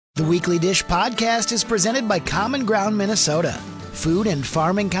The Weekly Dish podcast is presented by Common Ground Minnesota. Food and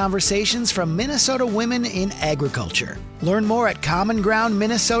farming conversations from Minnesota women in agriculture. Learn more at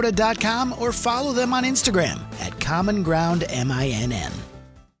commongroundminnesota.com or follow them on Instagram at commongroundminn.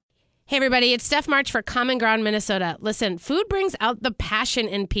 Hey, everybody, it's Steph March for Common Ground Minnesota. Listen, food brings out the passion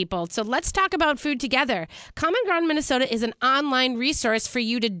in people, so let's talk about food together. Common Ground Minnesota is an online resource for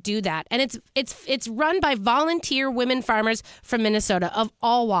you to do that, and it's run by volunteer women farmers from Minnesota of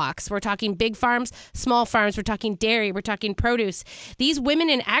all walks. We're talking big farms, small farms, we're talking dairy, we're talking produce. These women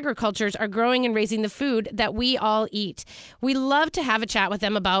in agriculture are growing and raising the food that we all eat. We love to have a chat with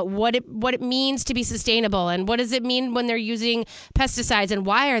them about what it means to be sustainable and what does it mean when they're using pesticides and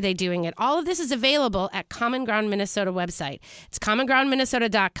why are they doing it. All of this is available at Common Ground Minnesota website. It's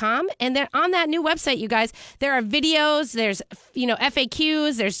commongroundminnesota.com. And then on that new website, you guys, there are videos, there's,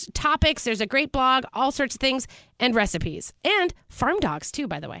 FAQs, there's topics, there's a great blog, all sorts of things, and recipes. And farm dogs, too,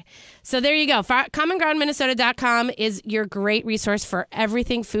 by the way. So there you go. Commongroundminnesota.com is your great resource for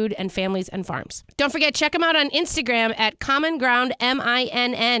everything food and families and farms. Don't forget, check them out on Instagram at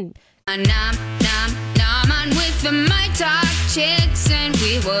commongroundminn. On with the My Talk chicks, and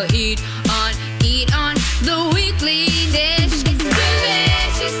we will eat on the weekly dish. It's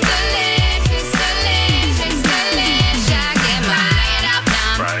delicious, delicious, delicious, delicious. I get my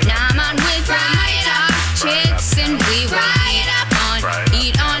nom on with the My Talk chicks, and we will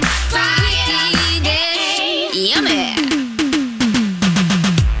eat on the weekly dish. Yummy.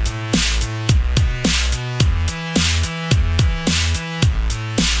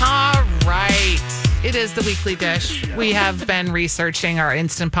 It is the Weekly Dish. We have been researching our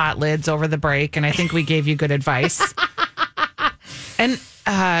Instant Pot lids over the break, and I think we gave you good advice. And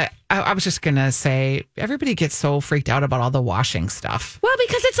I was just going to say, everybody gets so freaked out about all the washing stuff. Well,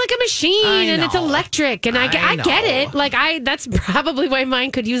 because it's like a machine and it's electric, and I get it. That's probably why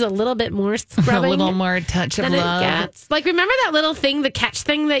mine could use a little bit more scrubbing. A little more touch of love. Like, remember that little thing, the catch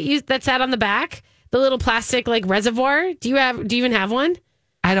thing that sat on the back? The little plastic, reservoir? Do you even have one?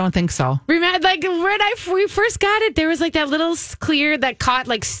 I don't think so. Remember, when we first got it, there was that little clear that caught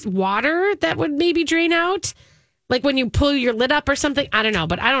water that would maybe drain out, when you pull your lid up or something. I don't know,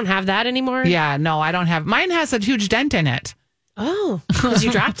 but I don't have that anymore. Yeah, no, I don't have. Mine has a huge dent in it. Oh, because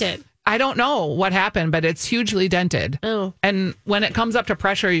you dropped it. I don't know what happened, but it's hugely dented. Oh, and when it comes up to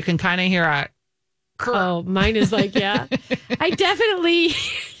pressure, you can kind of hear a. Oh, mine is yeah. I definitely,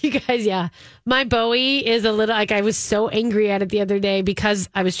 you guys, yeah. My Bowie is a little, I was so angry at it the other day because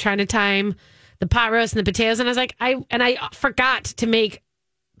I was trying to time the pot roast and the potatoes. And I was I forgot to make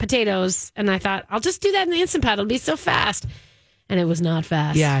potatoes. And I thought, I'll just do that in the Instant Pot. It'll be so fast. And it was not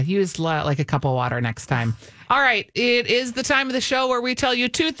fast. Yeah, use a cup of water next time. All right. It is the time of the show where we tell you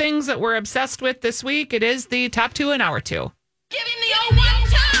two things that we're obsessed with this week. It is the top two in hour two. Give him the old 1,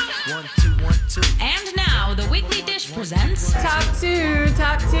 2. 1, 2, 1, 2. And now the Weekly Dish presents Top two.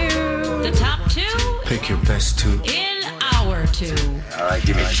 the top two Pick your best two. in hour two. All right,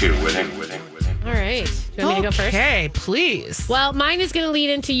 give me two with it. All right. Do you want me to go first? Okay, please. Well, mine is going to lead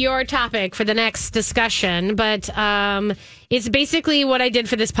into your topic for the next discussion, but it's basically what I did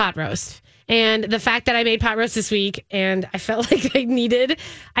for this pot roast. And the fact that I made pot roast this week, and I felt like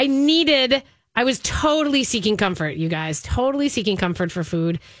I was totally seeking comfort, you guys. Totally seeking comfort for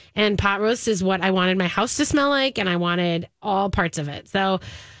food. And pot roast is what I wanted my house to smell like, and I wanted all parts of it. So,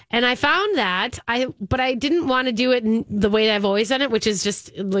 and I found that, but I didn't want to do it the way I've always done it, which is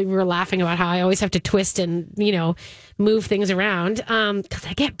just, we were laughing about how I always have to twist and, move things around because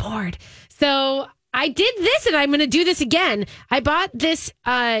I get bored. So I did this, and I'm going to do this again. I bought this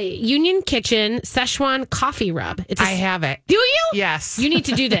Union Kitchen Szechuan coffee rub. I have it. Do you? Yes. You need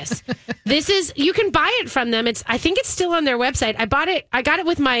to do this. You can buy it from them. I think it's still on their website. I got it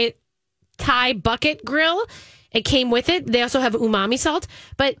with my Thai bucket grill. It came with it. They also have umami salt,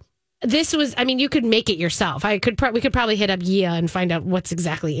 but this was, you could make it yourself. We could probably hit up Yia and find out what's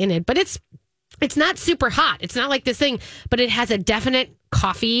exactly in it, but it's not super hot. It's not like this thing, but it has a definite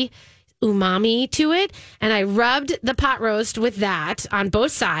coffee umami to it. And I rubbed the pot roast with that on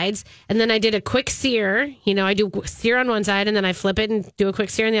both sides. And then I did a quick sear. I do sear on one side and then I flip it and do a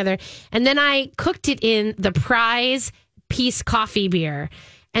quick sear on the other. And then I cooked it in the Prize Peace coffee beer.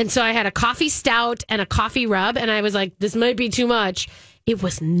 And so I had a coffee stout and a coffee rub. And I was like, this might be too much. It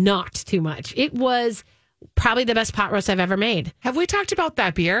was not too much. It was probably the best pot roast I've ever made. Have we talked about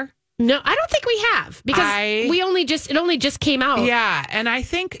that beer? No, I don't think we have because it only just came out. Yeah. And I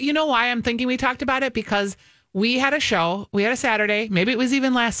think, why I'm thinking we talked about it? Because we had a show. We had a Saturday. Maybe it was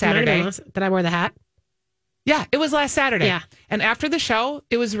even last Saturday. That I wore the hat. Yeah, it was last Saturday. Yeah. And after the show,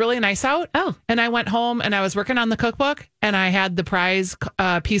 it was really nice out. Oh. And I went home and I was working on the cookbook and I had the Prize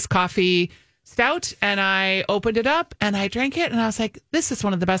Peace Coffee Stout and I opened it up and I drank it and I was like, this is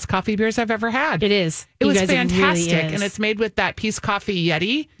one of the best coffee beers I've ever had. It is. It You was guys, it really fantastic. is. And it's made with that Peace Coffee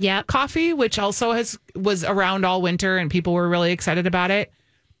Yeti Yep. coffee, which also was around all winter and people were really excited about it.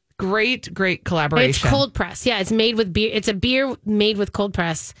 Great collaboration. It's cold press. Yeah, it's made with beer. It's a beer made with cold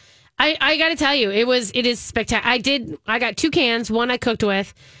press. I got to tell you, it is spectacular. I got 2 cans. One I cooked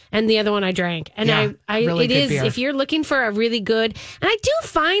with, and the other one I drank. And Yeah, really it good is beer. if you're looking for a really good. And I do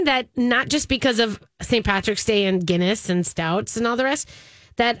find that not just because of St. Patrick's Day and Guinness and stouts and all the rest,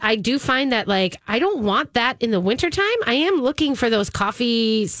 that I do find that like I don't want that in the wintertime. I am looking for those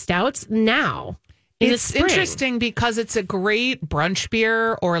coffee stouts now. It's spring. interesting because it's a great brunch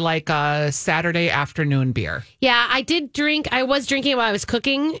beer or like a Saturday afternoon beer. Yeah, I was drinking while I was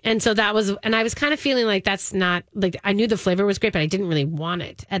cooking. And so and I was kind of feeling like that's not, like, I knew the flavor was great, but I didn't really want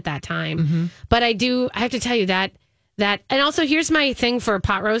it at that time. Mm-hmm. But I have to tell you that, and also here's my thing for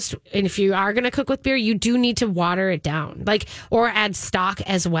pot roast. And if you are going to cook with beer, you do need to water it down, or add stock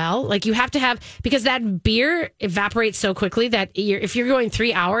as well. Like you have to have, because that beer evaporates so quickly that if you're going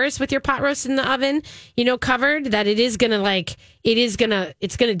 3 hours with your pot roast in the oven, covered, that it's going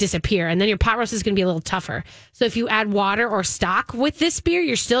to disappear. And then your pot roast is going to be a little tougher. So if you add water or stock with this beer,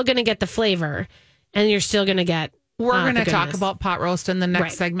 you're still going to get the flavor and you're still going to get, We're going the to talk goodness. about pot roast in the next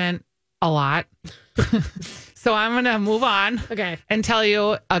Right. segment a lot. So I'm going to move on Okay. and tell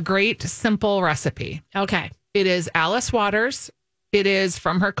you a great simple recipe. Okay. It is Alice Waters. It is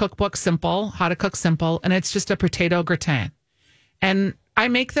from her cookbook, Simple, How to Cook Simple, and it's just a potato gratin. And I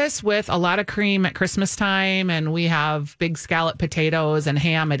make this with a lot of cream at Christmas time, and we have big scallop potatoes and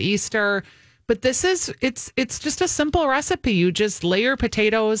ham at Easter. But it's just a simple recipe. You just layer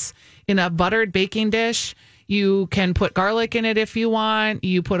potatoes in a buttered baking dish. You can put garlic in it if you want.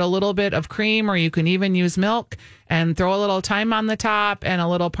 You put a little bit of cream, or you can even use milk and throw a little thyme on the top and a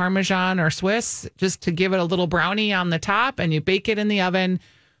little Parmesan or Swiss just to give it a little brownie on the top, and you bake it in the oven.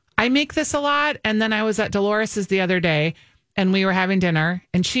 I make this a lot. And then I was at Dolores's the other day and we were having dinner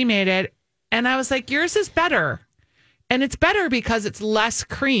and she made it. And I was like, yours is better. And it's better because it's less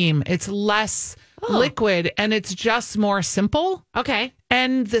cream, it's less liquid, and it's just more simple. Okay.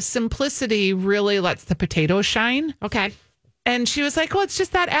 And the simplicity really lets the potatoes shine. Okay. And she was like, well, it's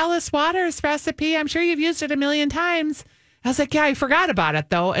just that Alice Waters recipe. I'm sure you've used it a million times. I was like, yeah, I forgot about it,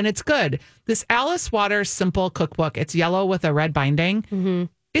 though. And it's good. This Alice Waters Simple Cookbook, it's yellow with a red binding. Mm-hmm.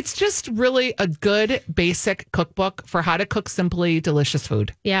 It's just really a good basic cookbook for how to cook simply delicious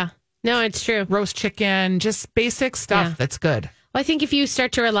food. Yeah. No, it's true. Roast chicken, just basic stuff Yeah. that's good. Well, I think if you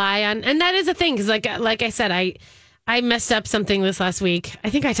start to rely on, and that is a thing, because like I said, I messed up something this last week. I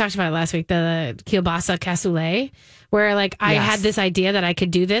think I talked about it last week, the kielbasa cassoulet, where like I Yes. had this idea that I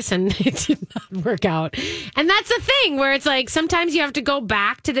could do this and it did not work out. And that's the thing where it's like sometimes you have to go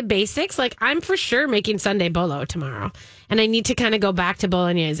back to the basics. Like I'm for sure making Sunday bolo tomorrow, and I need to kind of go back to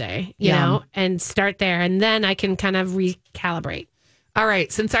bolognese, you Yum. know, and start there, and then I can kind of recalibrate. All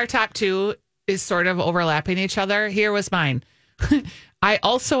right. Since our top two is sort of overlapping each other, here was mine. I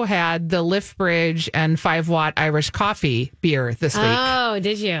also had the Liftbridge and 5-watt Irish coffee beer this week. Oh,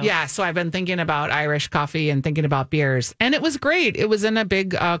 did you? Yeah, so I've been thinking about Irish coffee and thinking about beers, and it was great. It was in a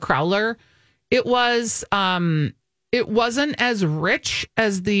big crowler. It was, it wasn't as rich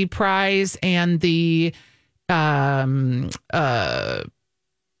as the Prize and the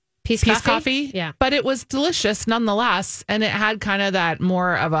Peace coffee. Yeah. but it was delicious nonetheless, and it had kind of that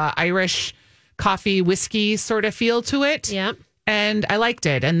more of a Irish coffee whiskey sort of feel to it. Yep. And I liked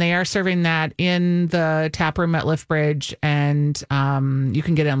it. And they are serving that in the tap room at Liftbridge. And you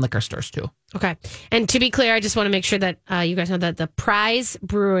can get it in liquor stores too. Okay. And to be clear, I just want to make sure that you guys know that the Prize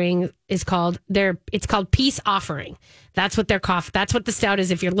Brewing is called Peace Offering. That's what that's what the stout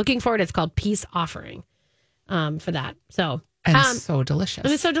is. If you're looking for it, it's called Peace Offering for that. So And so delicious. it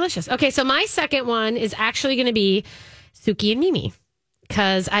was so delicious. Okay. So my second one is actually going to be Suki and Mimi,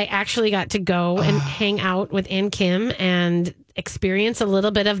 because I actually got to go and hang out with Ann Kim and experience a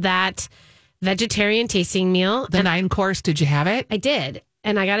little bit of that vegetarian tasting meal. The 9-course, did you have it? I did.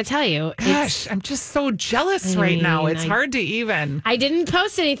 And I got to tell you, Gosh, I'm just so jealous I right now. mean, It's hard to even. I didn't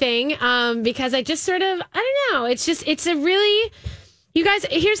post anything because I just sort of, I don't know. It's a really, you guys,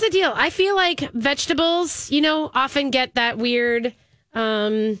 here's the deal. I feel like vegetables, often get that weird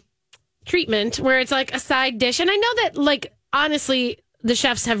treatment where it's like a side dish. And I know that, like, honestly, the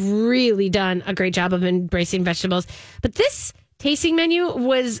chefs have really done a great job of embracing vegetables. But this tasting menu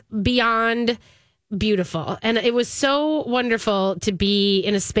was beyond beautiful. And it was so wonderful to be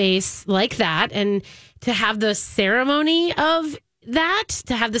in a space like that and to have the ceremony of that,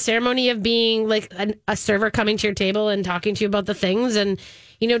 to have the ceremony of being like a server coming to your table and talking to you about the things and,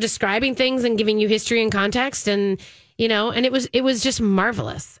 describing things and giving you history and context. And, and it was just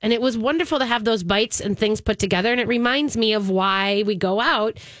marvelous. And it was wonderful to have those bites and things put together. And it reminds me of why we go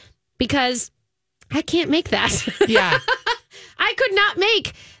out, because I can't make that. Yeah. I could not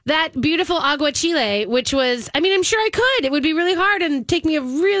make that beautiful aguachile, which was, I'm sure I could. It would be really hard and take me a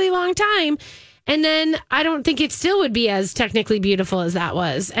really long time. And then I don't think it still would be as technically beautiful as that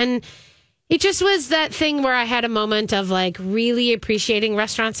was. And it just was that thing where I had a moment of like really appreciating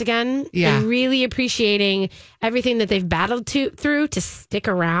restaurants again. Yeah. And really appreciating everything that they've battled through to stick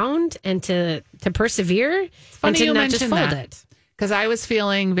around and to persevere and to you not just mention fold that. it. Because I was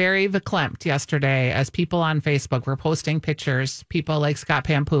feeling very verklempt yesterday as people on Facebook were posting pictures, people like Scott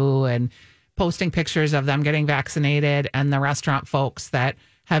Pampu and posting pictures of them getting vaccinated, and the restaurant folks that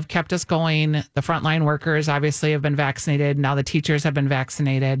have kept us going. The frontline workers obviously have been vaccinated. Now the teachers have been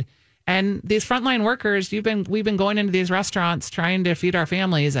vaccinated. And these frontline workers, we've been going into these restaurants trying to feed our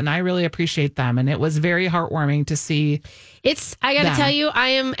families, and I really appreciate them. And it was very heartwarming to see. I got to them. tell you, I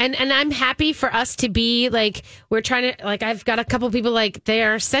am, and I'm happy for us to be like, we're trying to, like, I've got a couple people like, they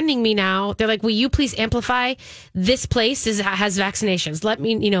are sending me now. They're like, will you please amplify this place has vaccinations? Let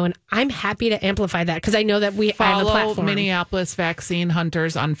me, and I'm happy to amplify that because I know that I have a Follow platform. Minneapolis Vaccine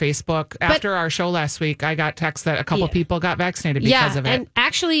Hunters on Facebook. After our show last week, I got text that a couple people got vaccinated because of it. And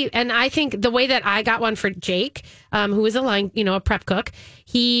actually, and I think the way that I got one for Jake, who is a prep cook,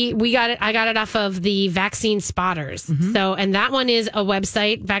 I got it off of the Vaccine Spotters. Mm-hmm. So, and that one is a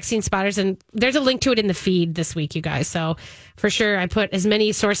website, Vaccine Spotters, and there's a link to it in the feed this week, you guys. So for sure, I put as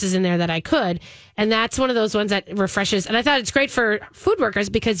many sources in there that I could. And that's one of those ones that refreshes. And I thought it's great for food workers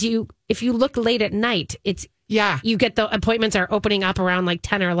because if you look late at night, you get the appointments are opening up around like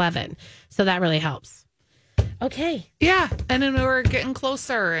 10 or 11. So that really helps. Okay. Yeah. And then we're getting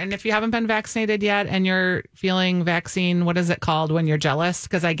closer. And if you haven't been vaccinated yet and you're feeling vaccine, what is it called when you're jealous?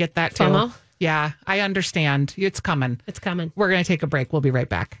 Because I get that too. FOMO? Yeah, I understand. It's coming. It's coming. We're going to take a break. We'll be right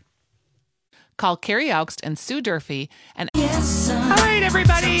back. Call Carrie Augst and Sue Durfee. And all right,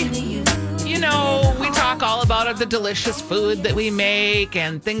 everybody. We talk all about the delicious food that we make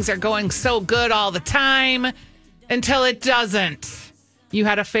and things are going so good all the time until it doesn't. You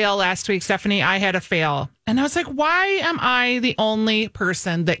had a fail last week, Stephanie. I had a fail. And I was like, why am I the only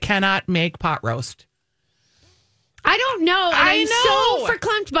person that cannot make pot roast? I don't know. And I I'm know. so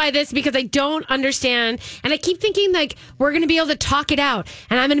verklempt by this because I don't understand. And I keep thinking like we're going to be able to talk it out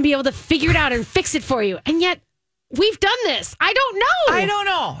and I'm going to be able to figure it out and fix it for you. And yet we've done this. I don't know. I don't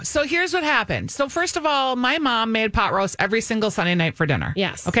know. So here's what happened. So first of all, my mom made pot roast every single Sunday night for dinner.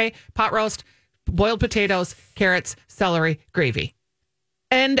 Yes. Okay. Pot roast, boiled potatoes, carrots, celery, gravy.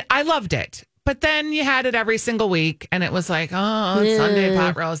 And I loved it. But then you had it every single week and it was like, oh, it's Sunday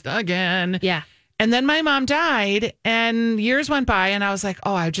pot roast again. Yeah. And then my mom died and years went by and I was like,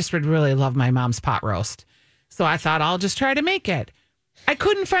 oh, I just would really love my mom's pot roast. So I thought I'll just try to make it. I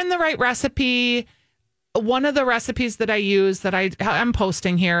couldn't find the right recipe. One of the recipes that I use that I'm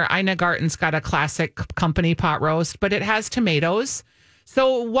posting here, Ina Garten's got a classic company pot roast, but it has tomatoes.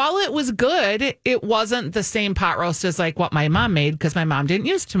 So while it was good, it wasn't the same pot roast as like what my mom made because my mom didn't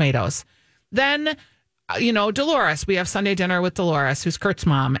use tomatoes. Then, Dolores, we have Sunday dinner with Dolores, who's Kurt's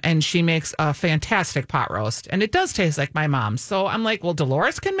mom, and she makes a fantastic pot roast. And it does taste like my mom's. So I'm like, well,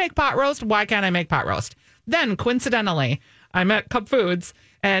 Dolores can make pot roast. Why can't I make pot roast? Then, coincidentally, I'm at Cup Foods,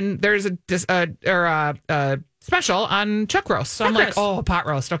 and there's a special on chuck roast. So I'm like, oh, pot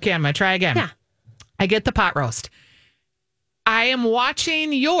roast. Okay, I'm going to try again. Yeah. I get the pot roast. I am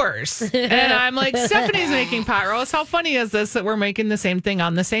watching yours, and I'm like, Stephanie's making pot roast. How funny is this that we're making the same thing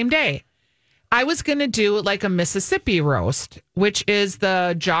on the same day? I was going to do like a Mississippi roast, which is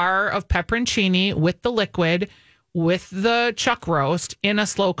the jar of pepperoncini with the liquid, with the chuck roast in a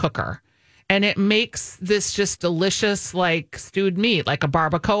slow cooker. And it makes this just delicious, like stewed meat, like a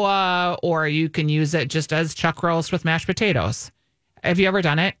barbacoa, or you can use it just as chuck roast with mashed potatoes. Have you ever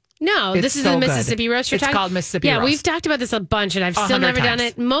done it? No, It's this is so the good. Mississippi roast you're It's talking called Mississippi roast. Yeah, we've talked about this a bunch and I've still 100 never done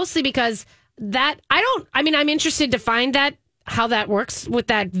times. it, mostly because I'm interested to find how that works with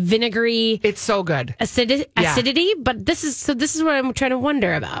that vinegary It's so good. acidity, but this is what I'm trying to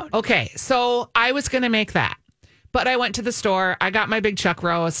wonder about. Okay, so I was going to make that, but I went to the store. I got my big chuck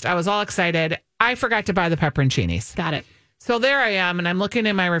roast. I was all excited. I forgot to buy the pepperoncinis. Got it. So there I am, and I'm looking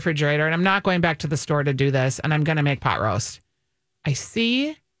in my refrigerator, and I'm not going back to the store to do this, and I'm going to make pot roast. I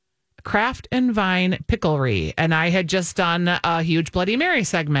see Craft and Vine Picklery. And I had just done a huge Bloody Mary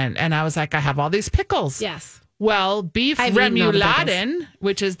segment. And I was like, I have all these pickles. Yes. Well, beef I've eaten all the remouladen,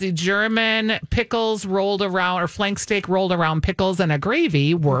 which is the German pickles rolled around or flank steak rolled around pickles and a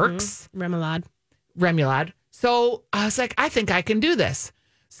gravy, works. Remoulade. So I was like, I think I can do this.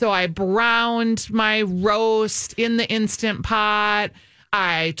 So I browned my roast in the Instant Pot.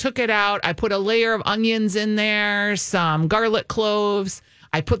 I took it out. I put a layer of onions in there, some garlic cloves.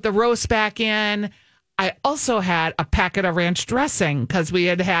 I put the roast back in. I also had a packet of ranch dressing because we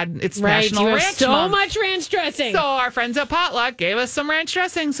had it's National you Ranch have so Month. much ranch dressing. So our friends at Potluck gave us some ranch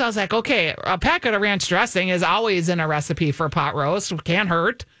dressing. So I was like, okay, a packet of ranch dressing is always in a recipe for pot roast. Can't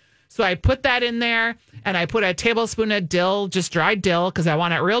hurt. So I put that in there and I put a tablespoon of dill, just dried dill because I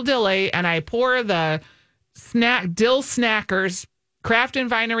want it real dilly. And I pour the dill snackers, Craft and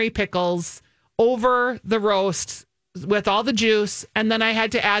Vinery pickles over the roast with all the juice. And then I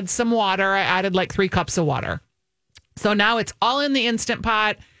had to add some water. I added like 3 cups of water. So now it's all in the Instant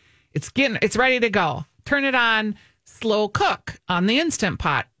Pot. It's ready to go. Turn it on, slow cook on the Instant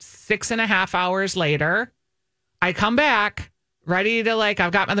Pot. 6.5 hours later, I come back ready to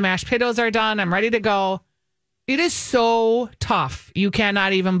I've got the mashed potatoes are done. I'm ready to go. It is so tough. You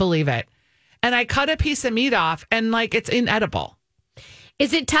cannot even believe it. And I cut a piece of meat off and it's inedible.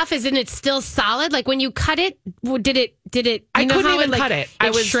 Is it tough? Isn't it still solid? Like when you cut it, did it? I couldn't even cut it.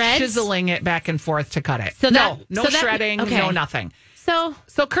 I was shreds? chiseling it back and forth to cut it. So no so shredding, okay. no nothing. So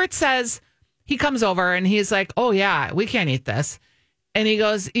Kurt says, he comes over and he's like, oh yeah, we can't eat this. And he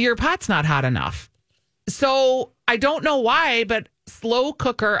goes, your pot's not hot enough. So I don't know why, but slow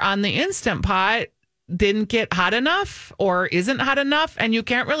cooker on the Instant Pot didn't get hot enough or isn't hot enough. And you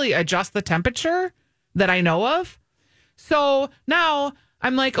can't really adjust the temperature that I know of. So now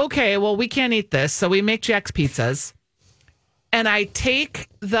I'm like, okay, well, we can't eat this. So we make Jack's pizzas. And I take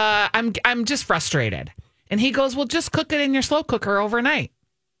I'm just frustrated. And he goes, well, just cook it in your slow cooker overnight.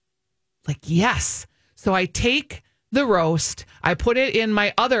 Like, yes. So I take the roast, I put it in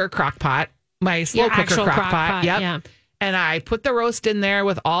my other crock pot, my slow cooker crock pot. Yep. Yeah. And I put the roast in there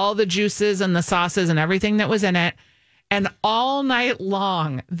with all the juices and the sauces and everything that was in it. And all night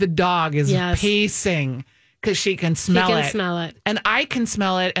long, the dog is pacing because she can smell it. Smell it. And I can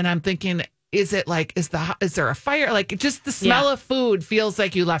smell it. And I'm thinking, is it is there a fire? Like just the smell of food feels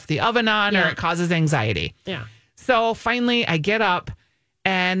like you left the oven on or it causes anxiety. Yeah. So finally I get up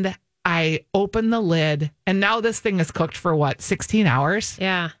and I open the lid and now this thing is cooked for 16 hours?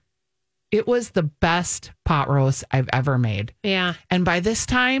 Yeah. It was the best pot roast I've ever made. Yeah. And by this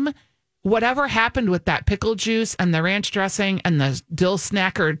time, whatever happened with that pickle juice and the ranch dressing and the dill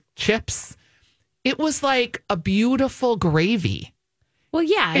snacker chips, it was like a beautiful gravy. Well,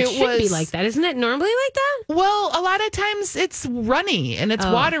 yeah, it should be like that. Isn't it normally like that? Well, a lot of times it's runny and it's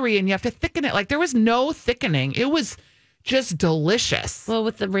watery and you have to thicken it. Like there was no thickening. It was just delicious. Well,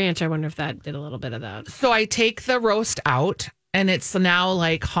 with the ranch, I wonder if that did a little bit of that. So I take the roast out and it's now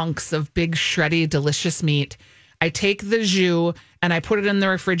like hunks of big, shreddy, delicious meat. I take the jus and I put it in the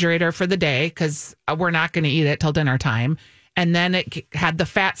refrigerator for the day because we're not going to eat it till dinner time. And then it had the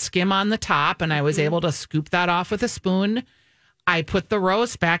fat skim on the top and I was able to scoop that off with a spoon. I put the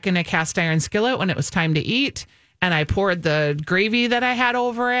roast back in a cast iron skillet when it was time to eat. And I poured the gravy that I had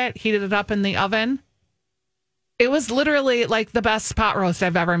over it, heated it up in the oven. It was literally like the best pot roast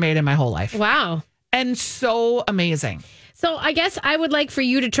I've ever made in my whole life. Wow. And so amazing. So I guess I would like for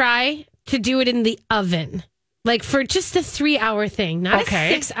you to try to do it in the oven. Like for just a 3-hour thing, not a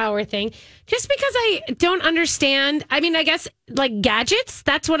 6-hour thing. Just because I don't understand. I mean, I guess like gadgets,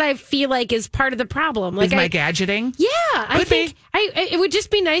 that's what I feel like is part of the problem. Like is my gadgeting? Yeah. I think it would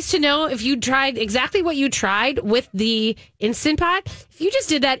just be nice to know if you tried exactly what you tried with the Instant Pot. If you just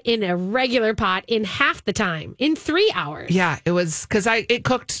did that in a regular pot in half the time, in 3 hours. Yeah, it was because it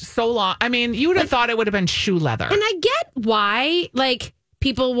cooked so long. I mean, you would have thought it would have been shoe leather. And I get why,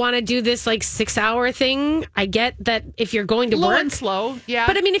 people want to do this 6-hour thing. I get that if you're going to low work. And slow, yeah.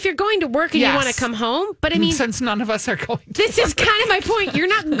 But I mean, if you're going to work and you want to come home, but I mean. Since none of us are going to This is kind of my point. You're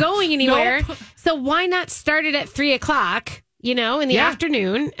not going anywhere. Nope. So why not start it at 3:00, in the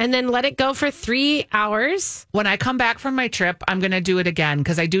afternoon and then let it go for 3 hours? When I come back from my trip, I'm going to do it again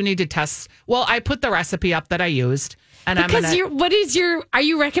because I do need to test. Well, I put the recipe up that I used. And are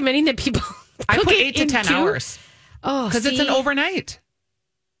you recommending that people I cook put it 8 to 10 hours. Oh, because it's an overnight.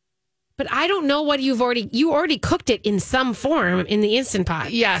 But I don't know what you already cooked it in some form in the Instant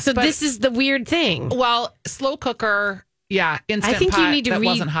Pot. Yes. So this is the weird thing. Well, slow cooker, Instant I think Pot, you need to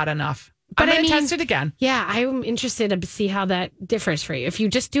wasn't hot enough. But I'm going to test it again. Yeah, I'm interested to see how that differs for you. If you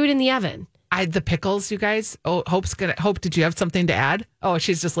just do it in the oven. The pickles, you guys. Oh, Hope, did you have something to add? Oh,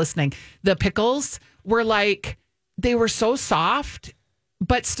 she's just listening. The pickles were like, they were so soft,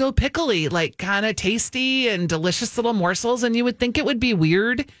 but still pickly, like kind of tasty and delicious little morsels. And you would think it would be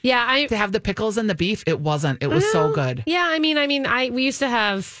weird Yeah, to have the pickles and the beef. It wasn't. It was so good. Yeah, I mean, we used to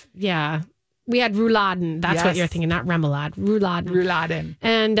have, we had rouladen. That's what Yes. you're thinking, not remoulade. Rouladen. Rouladen.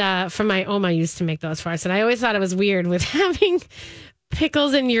 And from my Oma used to make those for us. And I always thought it was weird with having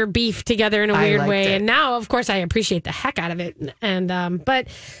pickles and your beef together in a I weird liked way. it. And now, of course, I appreciate the heck out of it. And, but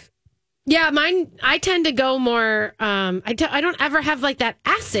yeah, mine, I tend to go more, I don't ever have like that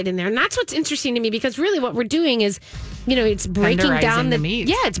acid in there. And that's what's interesting to me because really what we're doing is, it's breaking down Tenderizing the meat.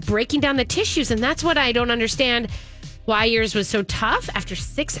 Yeah, it's breaking down the tissues. And that's what I don't understand why yours was so tough after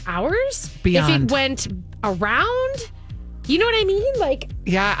 6 hours. If Beyond. it went around, you know what I mean? Like,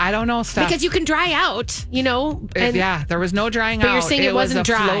 Yeah, I don't know stuff. because you can dry out, and Yeah, there was no drying But out. you're saying it was wasn't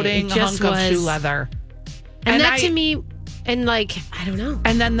a dry. floating It just hunk of shoe was- leather. that to me, and like, I don't know.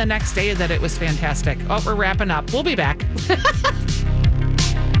 And then the next day that it was fantastic. Oh, we're wrapping up. We'll be back.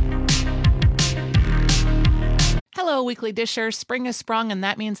 Hello, Weekly Dishers. Spring has sprung, and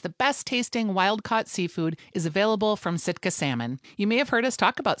that means the best tasting wild-caught seafood is available from Sitka Salmon. You may have heard us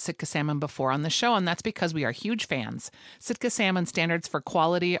talk about Sitka Salmon before on the show, and that's because we are huge fans. Sitka Salmon standards for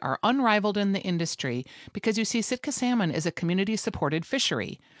quality are unrivaled in the industry because you see, Sitka Salmon is a community-supported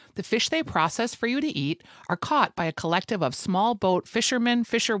fishery. The fish they process for you to eat are caught by a collective of small boat fishermen,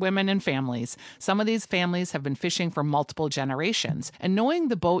 fisherwomen, and families. Some of these families have been fishing for multiple generations, and knowing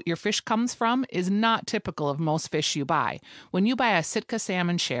the boat your fish comes from is not typical of most fish you buy. When you buy a Sitka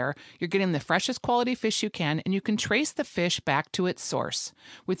Salmon share, you're getting the freshest quality fish you can, and you can trace the fish back to its source.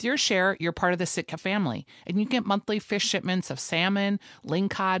 With your share, you're part of the Sitka family, and you get monthly fish shipments of salmon,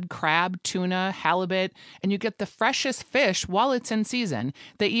 lingcod, crab, tuna, halibut, and you get the freshest fish while it's in season.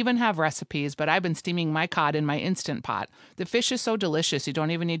 They even have recipes, but I've been steaming my cod in my Instant Pot. The fish is so delicious, you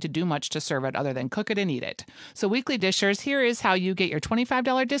don't even need to do much to serve it other than cook it and eat it. So, Weekly Dishers, here is how you get your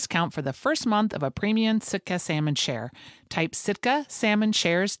 $25 discount for the first month of a premium Sitka Salmon share. Type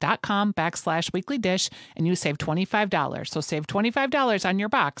sitkasalmonshares.com/weekly dish and you save $25. So save $25 on your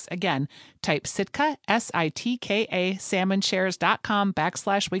box. Again, type Sitka, SITKA,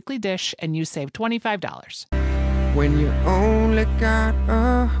 salmonshares.com/weekly dish and you save $25. When you only got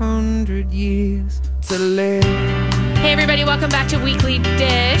 100 years to live. Hey, everybody, welcome back to Weekly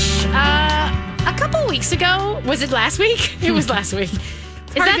Dish. A couple weeks ago, was it last week? It was last week.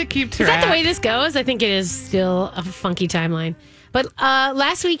 hard to keep Is that track. the way this goes? I think it is still a funky timeline. But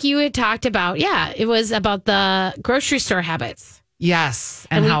last week you had talked about, it was about the grocery store habits. Yes,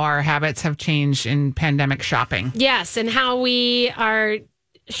 and how our habits have changed in pandemic shopping. Yes, and how we are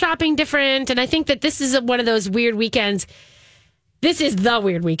shopping different. And I think that this is one of those weird weekends. This is the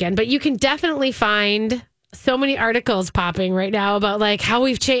weird weekend, but you can definitely find so many articles popping right now about like how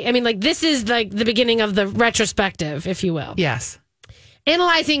we've changed. I mean, like this is like the beginning of the retrospective, if you will. Yes.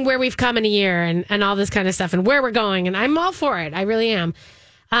 Analyzing where we've come in a year and all this kind of stuff and where we're going. And I'm all for it. I really am.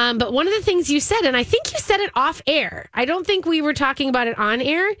 But one of the things you said, and I think you said it off air. I don't think we were talking about it on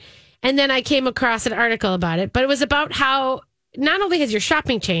air. And then I came across an article about it, but it was about how not only has your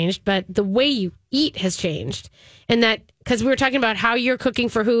shopping changed, but the way you eat has changed. And that, because we were talking about how you're cooking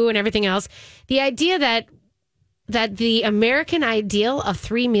for who and everything else, the idea that the American ideal of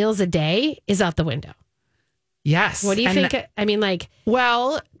 3 meals a day is out the window. Yes. What do you think? I mean, like,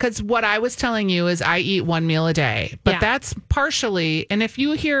 well, because what I was telling you is I eat 1 meal a day, but Yeah. that's partially. And if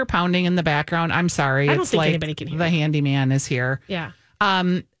you hear pounding in the background, I'm sorry. I don't it's think like anybody can hear the it. handyman is here. yeah.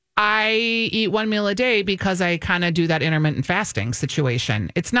 I eat 1 meal a day because I kind of do that intermittent fasting situation.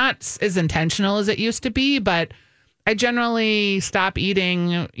 It's not as intentional as it used to be, but I generally stop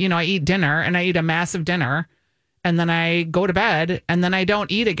eating. I eat dinner and I eat a massive dinner. And then I go to bed and then I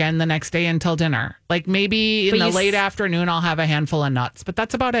don't eat again the next day until dinner. Like maybe in But the you late afternoon, I'll have a handful of nuts, but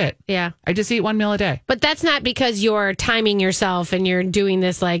that's about it. Yeah. I just eat 1 meal a day. But that's not because you're timing yourself and you're doing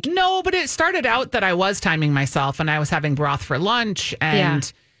this like, No, but it started out that I was timing myself and I was having broth for lunch.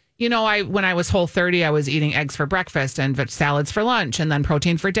 And, when I was Whole30, I was eating eggs for breakfast and salads for lunch and then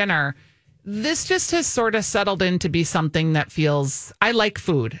protein for dinner. This just has sort of settled in to be something that feels, I like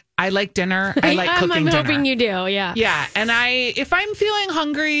food. I like dinner. I like cooking I'm dinner. hoping you do. Yeah. Yeah. And if I'm feeling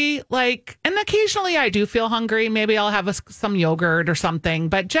hungry, and occasionally I do feel hungry, maybe I'll have some yogurt or something.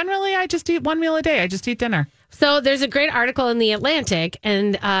 But generally, I just eat 1 meal a day. I just eat dinner. So there's a great article in The Atlantic,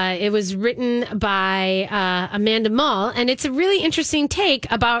 and it was written by Amanda Mull, and it's a really interesting take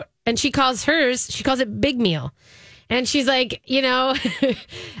about, and she calls it Big Meal. And she's like,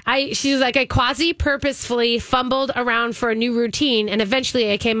 I quasi purposefully fumbled around for a new routine. And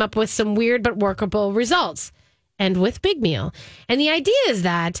eventually I came up with some weird but workable results. And with Big Meal. And the idea is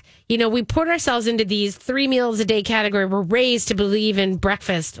that, we put ourselves into these 3 meals a day category. We're raised to believe in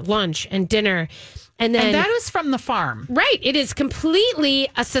breakfast, lunch, and dinner. And that was from the farm. Right. It is completely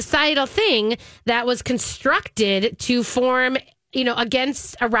a societal thing that was constructed to form,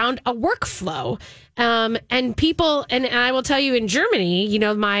 around a workflow. And people, and I will tell you in Germany,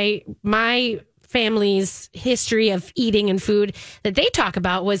 my family's history of eating and food that they talk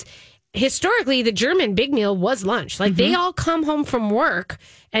about was historically the German big meal was lunch. Like they all come home from work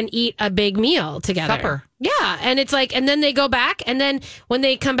and eat a big meal together. Supper. Yeah. And it's like, and then they go back. And then when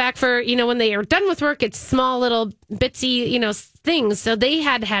they come back for, when they are done with work, it's small little bitsy, things. So they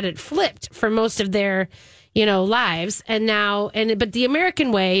had it flipped for most of their, lives. And now, but the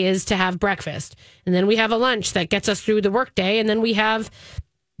American way is to have breakfast. And then we have a lunch that gets us through the workday. And then we have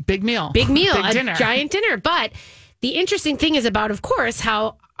big meal, big a dinner. Giant dinner. But the interesting thing is about, of course,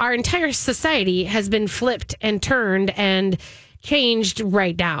 how our entire society has been flipped and turned and changed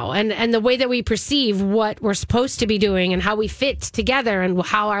right now. And the way that we perceive what we're supposed to be doing and how we fit together and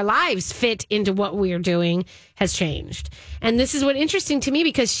how our lives fit into what we're doing has changed. And this is what's interesting to me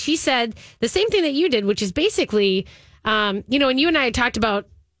because she said the same thing that you did, which is basically, and you and I had talked about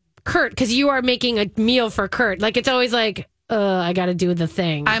Kurt, because you are making a meal for Kurt. Like, it's always like, I got to do the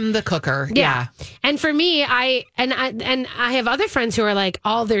thing. I'm the cooker. Yeah. And for me, I have other friends who are like,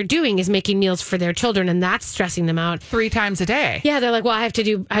 all they're doing is making meals for their children, and that's stressing them out 3 times a day. Yeah. They're like, well,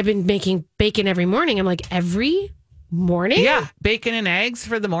 I've been making bacon every morning. I'm like, every morning? Yeah. Bacon and eggs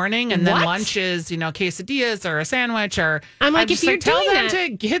for the morning. And then What? lunch is, quesadillas or a sandwich or I'm like, if you're tell doing them that- to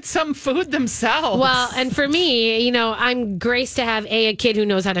get some food themselves. Well, and for me, I'm graced to have a kid who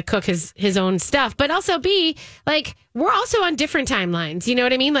knows how to cook his own stuff, but also B, like, we're also on different timelines. You know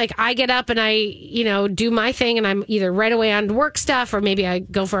what I mean? Like, I get up and I, do my thing and I'm either right away on work stuff or maybe I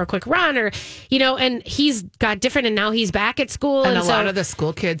go for a quick run or, and he's got different and now he's back at school. And a so, lot of the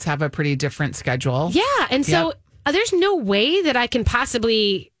school kids have a pretty different schedule. Yeah. And so Yep. there's no way that I can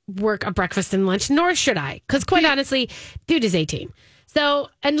possibly work a breakfast and lunch, nor should I. Because quite honestly, dude is 18. So,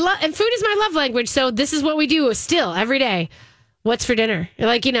 and food is my love language. So this is what we do still every day. What's for dinner?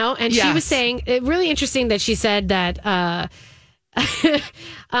 Like, and she was saying, really interesting that she said that, she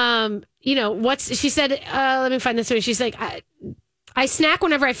said, let me find this one. She's like, I snack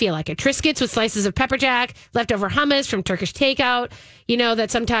whenever I feel like it. Triscuits with slices of pepper jack, leftover hummus from Turkish takeout,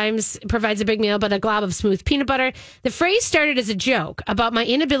 that sometimes provides a big meal, but a glob of smooth peanut butter. The phrase started as a joke about my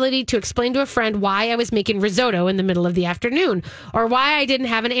inability to explain to a friend why I was making risotto in the middle of the afternoon or why I didn't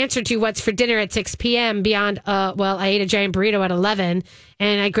have an answer to what's for dinner at 6 p.m. beyond, I ate a giant burrito at 11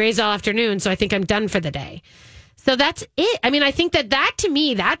 and I grazed all afternoon, so I think I'm done for the day. So that's it. I mean, I think that to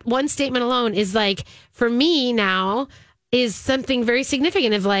me, that one statement alone is like, for me now, is something very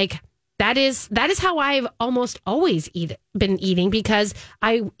significant of like, that is how I've almost always been eating because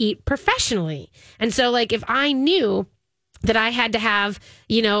I eat professionally. And so like, if I knew that I had to have,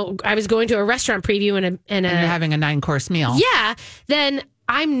 I was going to a restaurant preview and you're having a 9-course meal. Yeah. Then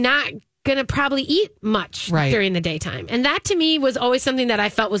I'm not going to probably eat much during the daytime. And that to me was always something that I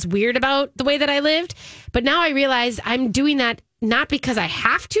felt was weird about the way that I lived. But now I realize I'm doing that not because I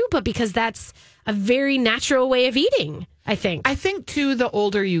have to, but because that's a very natural way of eating, I think. I think, too, the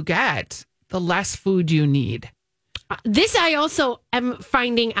older you get, the less food you need. This I also am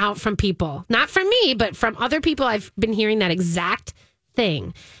finding out from people, not from me, but from other people. I've been hearing that exact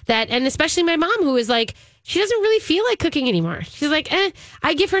thing. And especially my mom, who is like, she doesn't really feel like cooking anymore. She's like,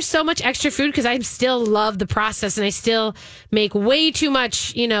 I give her so much extra food because I still love the process and I still make way too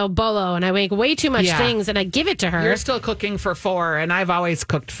much, bolo and I make way too much things and I give it to her. You're still cooking for 4 and I've always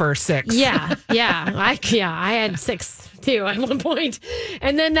cooked for 6. Yeah. I had 6 too at one point.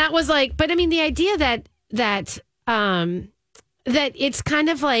 And then that was like, but I mean, the idea that it's kind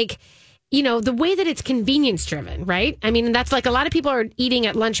of like, the way that it's convenience driven, right? I mean, that's like a lot of people are eating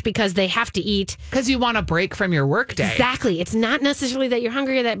at lunch because they have to eat. Because you want a break from your work day. Exactly. It's not necessarily that you're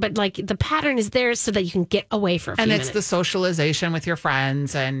hungry, but like the pattern is there so that you can get away for a few minutes. And it's the socialization with your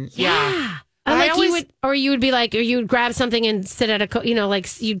friends. And yeah. Like you would be like, or you would grab something and sit at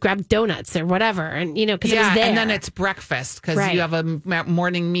like you'd grab donuts or whatever. And, because it was there. And then it's breakfast because you have a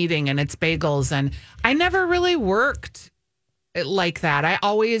morning meeting and it's bagels. And I never really worked like that. I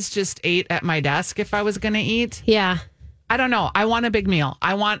always just ate at my desk if I was going to eat. Yeah. I don't know. I want a big meal.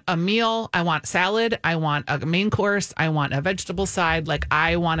 I want a meal. I want salad. I want a main course. I want a vegetable side. Like,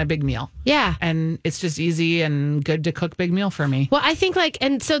 I want a big meal. Yeah. And it's just easy and good to cook big meal for me. Well, I think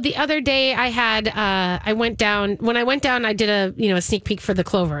and so the other day I had, I went down, I did a sneak peek for the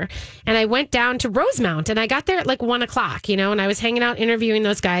Clover, and I went down to Rosemount, and I got there at like 1:00, and I was hanging out interviewing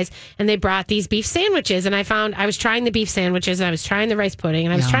those guys, and they brought these beef sandwiches, and I was trying the beef sandwiches, and I was trying the rice pudding,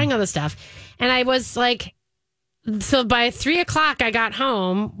 and I was trying all this stuff. And I was like, so by 3:00, I got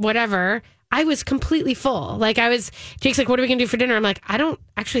home, whatever. I was completely full. Like Jake's like, what are we going to do for dinner? I'm like, I don't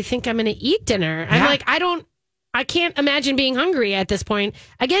actually think I'm going to eat dinner. I'm like, I can't imagine being hungry at this point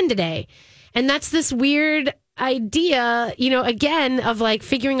again today. And that's this weird idea, again, of like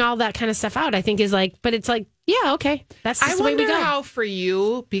figuring all that kind of stuff out, I think is like, but it's like, yeah, okay. That's just the way we go. I wonder how for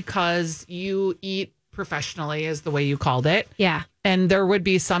you, because you eat professionally is the way you called it. Yeah. And there would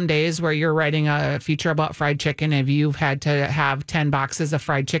be some days where you're writing a feature about fried chicken if you've had to have 10 boxes of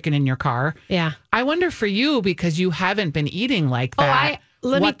fried chicken in your car. Yeah. I wonder for you, because you haven't been eating like that,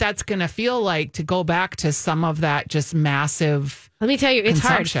 that's going to feel like to go back to some of that just massive. Let me tell you, it's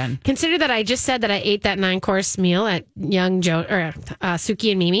consumption. Hard. Consider that I just said that I ate that 9-course meal at Young Joe or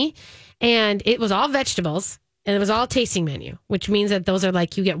Suki and Mimi, and it was all vegetables. And it was all tasting menu, which means that those are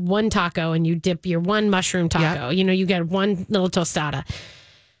like you get one taco and you dip your one mushroom taco. Yep. You get one little tostada.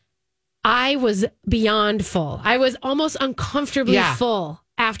 I was beyond full. I was almost uncomfortably full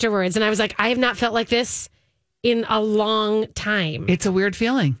afterwards. And I was like, I have not felt like this in a long time. It's a weird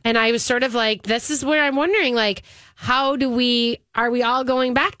feeling. And I was sort of like, this is where I'm wondering, like, are we all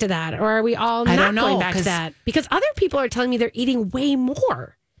going back to that? Or are we all not going back to that? Because other people are telling me they're eating way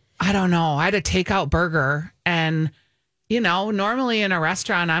more. I don't know. I had a takeout burger and, normally in a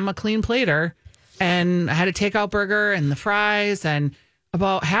restaurant, I'm a clean plater, and I had a takeout burger and the fries, and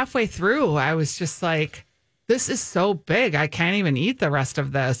about halfway through, I was just like, this is so big. I can't even eat the rest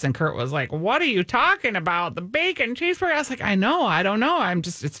of this. And Kurt was like, what are you talking about? The bacon cheeseburger. I was like, I don't know.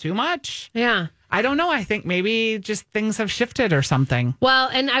 It's too much. Yeah. I don't know. I think maybe just things have shifted or something. Well,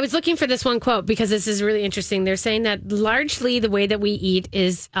 and I was looking for this one quote because this is really interesting. They're saying that largely the way that we eat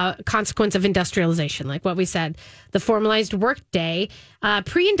is a consequence of industrialization, like what we said. The formalized workday,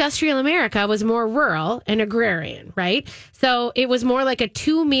 pre-industrial America was more rural and agrarian, right? So it was more like a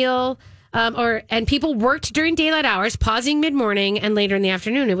 2-meal and people worked during daylight hours, pausing mid-morning and later in the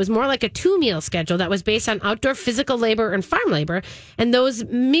afternoon. It was more like a 2-meal schedule that was based on outdoor physical labor and farm labor. And those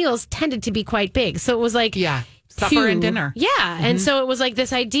meals tended to be quite big. So it was like... Yeah, supper and dinner. Yeah. Mm-hmm. And so it was like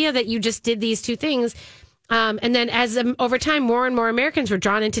this idea that you just did these two things. And then over time, more and more Americans were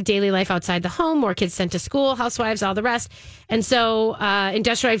drawn into daily life outside the home, more kids sent to school, housewives, all the rest. And so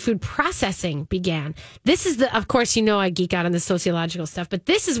industrialized food processing began. This is of course, I geek out on the sociological stuff, but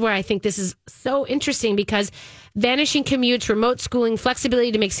this is where I think this is so interesting because vanishing commutes, remote schooling,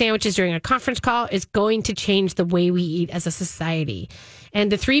 flexibility to make sandwiches during a conference call is going to change the way we eat as a society. And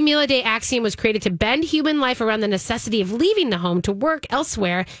the 3-meal-a-day axiom was created to bend human life around the necessity of leaving the home to work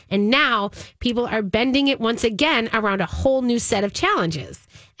elsewhere. And now people are bending it once again around a whole new set of challenges.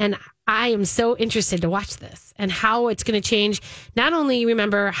 And I am so interested to watch this and how it's going to change. Not only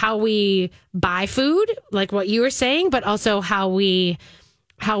remember how we buy food, like what you were saying, but also how we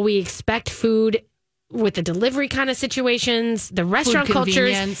expect food with the delivery kind of situations, the restaurant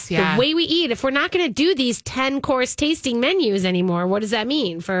cultures, the way we eat. If we're not going to do these 10-course tasting menus anymore, what does that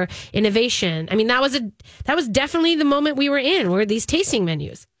mean for innovation? I mean, that was definitely the moment we were in, were these tasting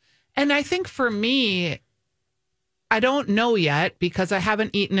menus. And I think for me, I don't know yet because I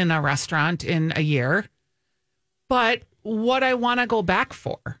haven't eaten in a restaurant in a year, but what I want to go back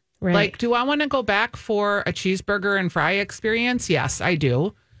for. Right. Like, do I want to go back for a cheeseburger and fry experience? Yes, I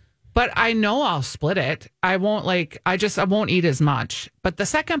do. But I know I'll split it. I won't I won't eat as much. But the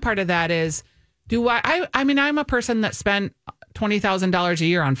second part of that is, I mean, I'm a person that spent $20,000 a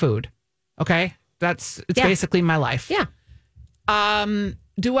year on food. Okay. It's basically my life. Yeah.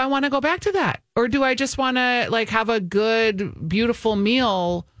 Do I want to go back to that? Or do I just want to have a good, beautiful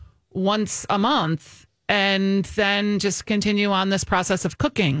meal once a month and then just continue on this process of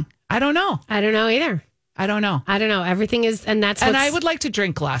cooking? I don't know. I don't know either. I don't know. Everything is, and I would like to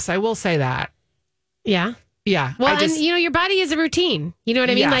drink less. I will say that. Yeah. Yeah. Well, and your body is a routine. You know what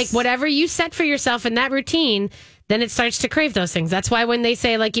I mean? Yes. Like whatever you set for yourself in that routine, then it starts to crave those things. That's why when they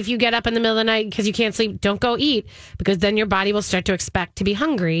say, like, if you get up in the middle of the night because you can't sleep, don't go eat, because then your body will start to expect to be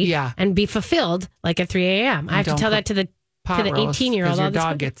hungry and be fulfilled like at 3 a.m. I have to tell that to the 18-year-old. Your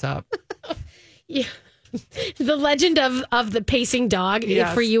dog gets up. Yeah. The legend of the pacing dog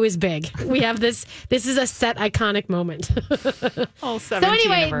Yes. for you is big. We have this. This is a set iconic moment. All 17 So of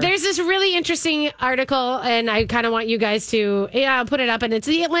anyway, her. there's this really interesting article, and I kind of want you guys to, I'll put it up, and it's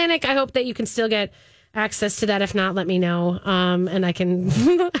The Atlantic. I hope that you can still get access to that. If not, let me know, and I can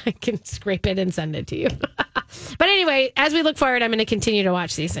I can scrape it and send it to you. But anyway, as we look forward, I'm going to continue to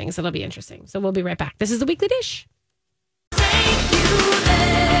watch these things. It'll be interesting. So we'll be right back. This is the Weekly Dish.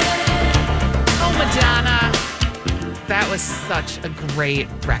 Oh, Madonna. That was such a great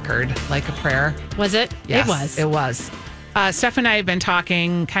record, Like a Prayer. Was it? Yes, It was. It was. Steph and I have been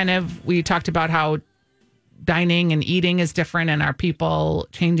talking, we talked about how dining and eating is different and are people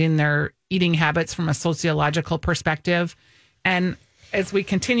changing their eating habits from a sociological perspective. And as we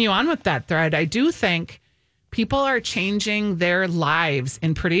continue on with that thread, I do think people are changing their lives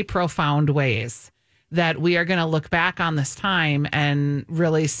in pretty profound ways that we are going to look back on this time and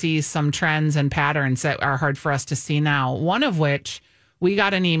really see some trends and patterns that are hard for us to see now. One of which, we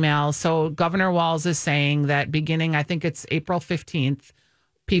got an email. So Governor Walz is saying that beginning, I think it's April 15th,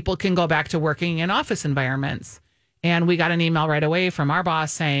 people can go back to working in office environments. And we got an email right away from our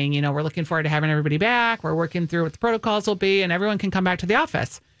boss saying, we're looking forward to having everybody back. We're working through what the protocols will be and everyone can come back to the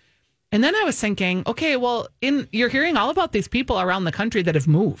office. And then I was thinking, okay, well, you're hearing all about these people around the country that have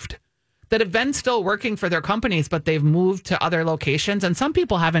moved, that have been still working for their companies, but they've moved to other locations. And some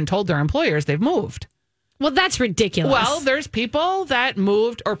people haven't told their employers they've moved. Well, that's ridiculous. Well, there's people that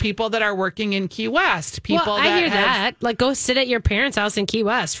moved or people that are working in Key West. People I hear that. Like, go sit at your parents' house in Key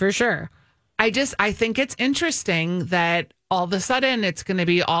West for sure. I think it's interesting that all of a sudden it's going to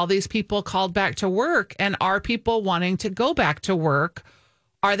be all these people called back to work. And are people wanting to go back to work?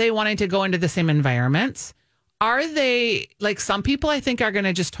 Are they wanting to go into the same environments? Are they, like, some people I think are going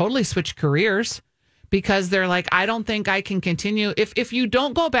to just totally switch careers because they're like, I don't think I can continue. If you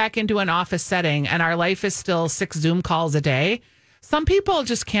don't go back into an office setting and our life is still 6 Zoom calls a day, some people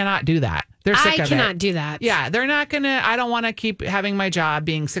just cannot do that. They're sick of it. I cannot do that. Yeah, they're not going to, I don't want to keep having my job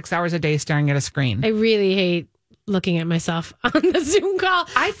being 6 hours a day staring at a screen. I really hate looking at myself on the Zoom call.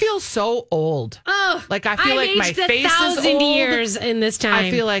 I feel so old. Oh, like I feel like my aged face is 1,000 old. years in this time.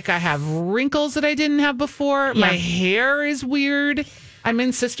 I feel like I have wrinkles that I didn't have before. Yeah. My hair is weird. I'm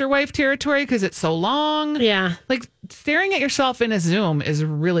in sister wife territory because it's so long. Yeah. Like staring at yourself in a Zoom is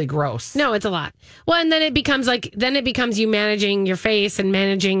really gross. No, it's a lot. Well, and then it becomes you managing your face and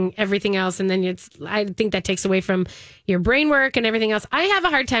managing everything else. And then I think that takes away from your brain work and everything else. I have a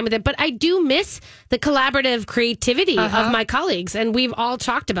hard time with it, but I do miss the collaborative creativity of my colleagues. And we've all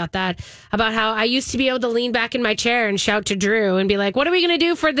talked about that, about how I used to be able to lean back in my chair and shout to Drew and be like, what are we going to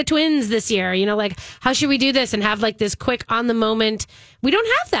do for the Twins this year? Like, how should we do this? And have like this quick on the moment. We don't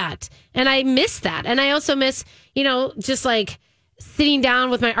have that. And I miss that. And I also miss, just like sitting down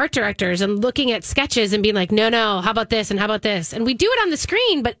with my art directors and looking at sketches and being like, no, how about this and how about this? And we do it on the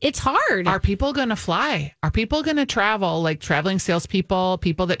screen, but it's hard. Are people going to fly? Are people going to travel, like traveling salespeople,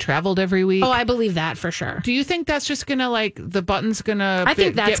 people that traveled every week? Oh, I believe that for sure. Do you think that's just going to like the button's going to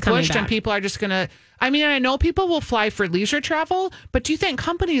think that's get coming pushed back. and people are just going to, I mean, I know people will fly for leisure travel, but do you think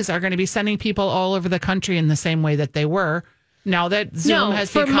companies are going to be sending people all over the country in the same way that they were now that Zoom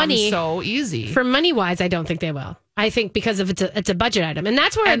has become so easy? For money wise, I don't think they will. I think because of it's a budget item. And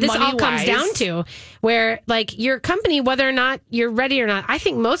that's where this all comes down to, where like your company, whether or not you're ready or not, I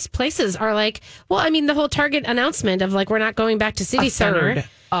think most places are like, well, I mean, the whole Target announcement of like, we're not going back to City Center. A third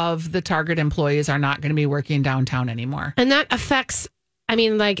of the Target employees are not going to be working downtown anymore. And that affects, I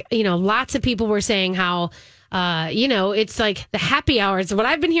mean, like, lots of people were saying how, it's like the happy hours. What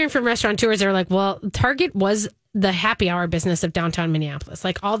I've been hearing from restaurateurs are like, well, Target was the happy hour business of downtown Minneapolis.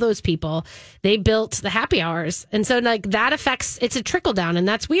 Like all those people, they built the happy hours. And so like that affects, it's a trickle down and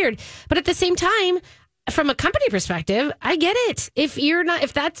that's weird. But at the same time, from a company perspective, I get it.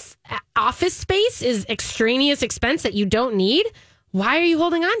 If that's office space is extraneous expense that you don't need, why are you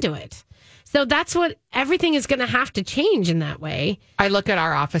holding on to it? So that's what everything is going to have to change in that way. I look at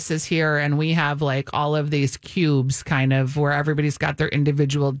our offices here and we have like all of these cubes kind of where everybody's got their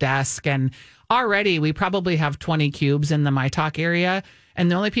individual desk. And already we probably have 20 cubes in the My Talk area. And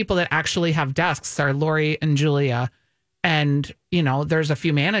the only people that actually have desks are Lori and Julia. And, there's a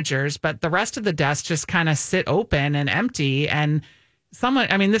few managers, but the rest of the desks just kind of sit open and empty. And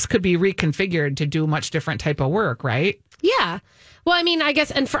this could be reconfigured to do much different type of work, right? Yeah. Well, I mean, I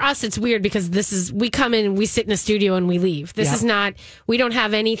guess, and for us, it's weird because we come in, we sit in a studio and we leave. This is not, we don't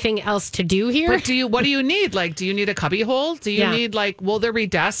have anything else to do here. But what do you need? Like, do you need a cubby hole? Do you need will there be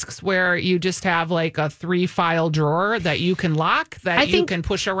desks where you just have like a 3-file drawer that you can lock that you can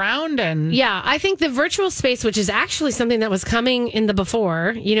push around? And yeah, I think the virtual space, which is actually something that was coming in the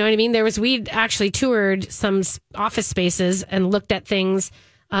before, you know what I mean? We'd actually toured some office spaces and looked at things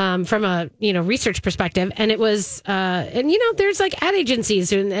from a research perspective, and it was there's like ad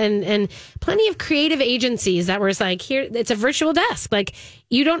agencies and plenty of creative agencies that was like, here it's a virtual desk, like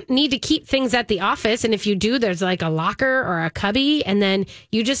you don't need to keep things at the office, and if you do, there's like a locker or a cubby, and then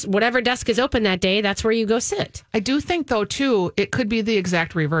you just whatever desk is open that day, that's where you go sit. I do think though too, it could be the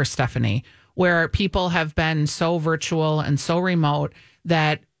exact reverse, Stephanie, where people have been so virtual and so remote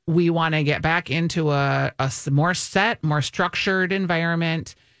that we want to get back into a more set, more structured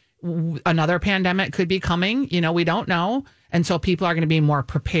environment. Another pandemic could be coming. We don't know. And so people are going to be more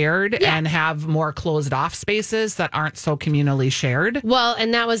prepared and have more closed off spaces that aren't so communally shared. Well,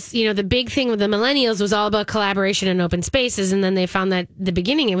 and that was, the big thing with the millennials was all about collaboration and open spaces. And then they found that the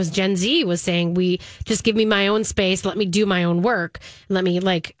beginning, it was Gen Z was saying, we just give me my own space. Let me do my own work. Let me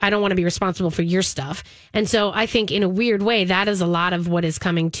I don't want to be responsible for your stuff. And so I think in a weird way, that is a lot of what is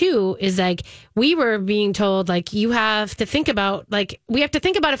coming too, is like, we were being told, like, you have to think about, we have to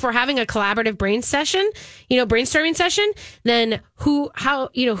think about if we're having a collaborative brainstorming session, then who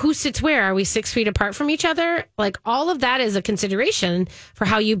sits where? Are we 6 feet apart from each other? Like, all of that is a consideration for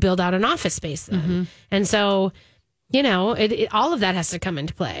how you build out an office space then. Mm-hmm. And so, all of that has to come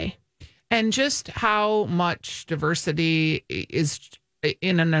into play. And just how much diversity is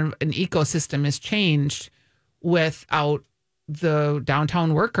in an ecosystem is changed without the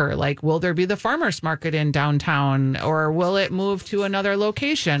downtown worker. Like, will there be the farmers market in downtown, or will it move to another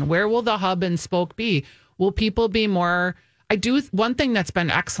location? Where will the hub and spoke be? Will people be more... one thing that's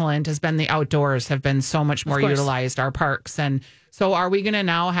been excellent has been the outdoors have been so much more utilized, our parks. And so are we going to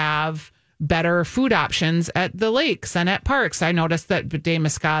now have better food options at the lakes and at parks? I noticed that De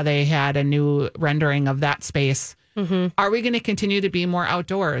Muscat, they had a new rendering of that space. Mm-hmm. Are we going to continue to be more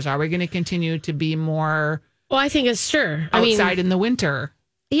outdoors? Are we going to continue to be more... Well, I think it's sure. Outside in the winter.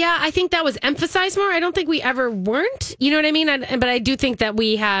 Yeah, I think that was emphasized more. I don't think we ever weren't. You know what I mean? But I do think that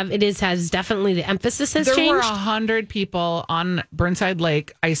we have. Has definitely the emphasis has changed. There were 100 people on Burnside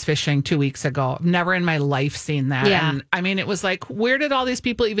Lake ice fishing 2 weeks ago. Never in my life seen that. Yeah. And it was like, where did all these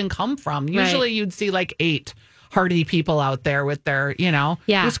people even come from? Usually you'd see like 8 hardy people out there with their, Yeah.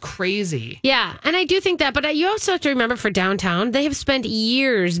 It was crazy. Yeah, and I do think that, but you also have to remember for downtown, they have spent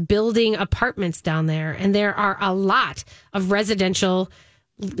years building apartments down there, and there are a lot of residential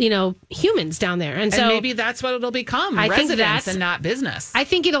humans down there. And so maybe that's what it'll become, residence and not business. I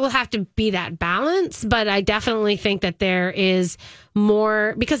think it'll have to be that balance, but I definitely think that there is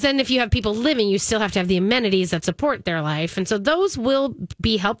more, because then if you have people living, you still have to have the amenities that support their life. And so those will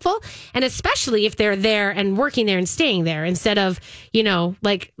be helpful. And especially if they're there and working there and staying there instead of, and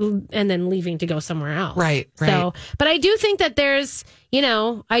then leaving to go somewhere else. Right. So, but I do think that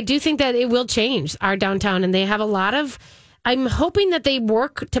I do think that it will change our downtown, and they have a lot of, I'm hoping that they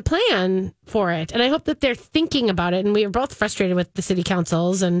work to plan for it. And I hope that they're thinking about it. And we are both frustrated with the city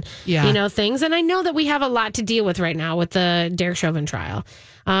councils and, things. And I know that we have a lot to deal with right now with the Derek Chauvin trial.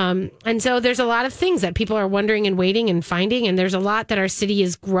 And so there's a lot of things that people are wondering and waiting and finding. And there's a lot that our city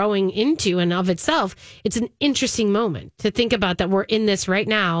is growing into and of itself. It's an interesting moment to think about that we're in this right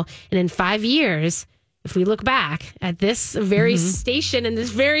now. And in 5 years, if we look back at this very station and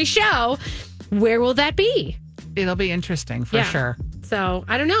this very show, where will that be? It'll be interesting for sure. So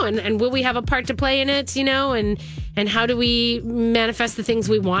I don't know. And will we have a part to play in it, and how do we manifest the things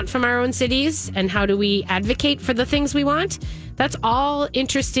we want from our own cities? And how do we advocate for the things we want? That's all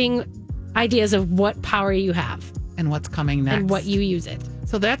interesting ideas of what power you have. And what's coming next. And what you use it.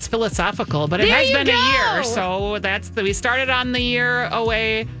 So that's philosophical, but it has been a year. So we started on the year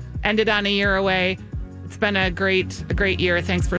away, ended on a year away. It's been a great year. Thanks for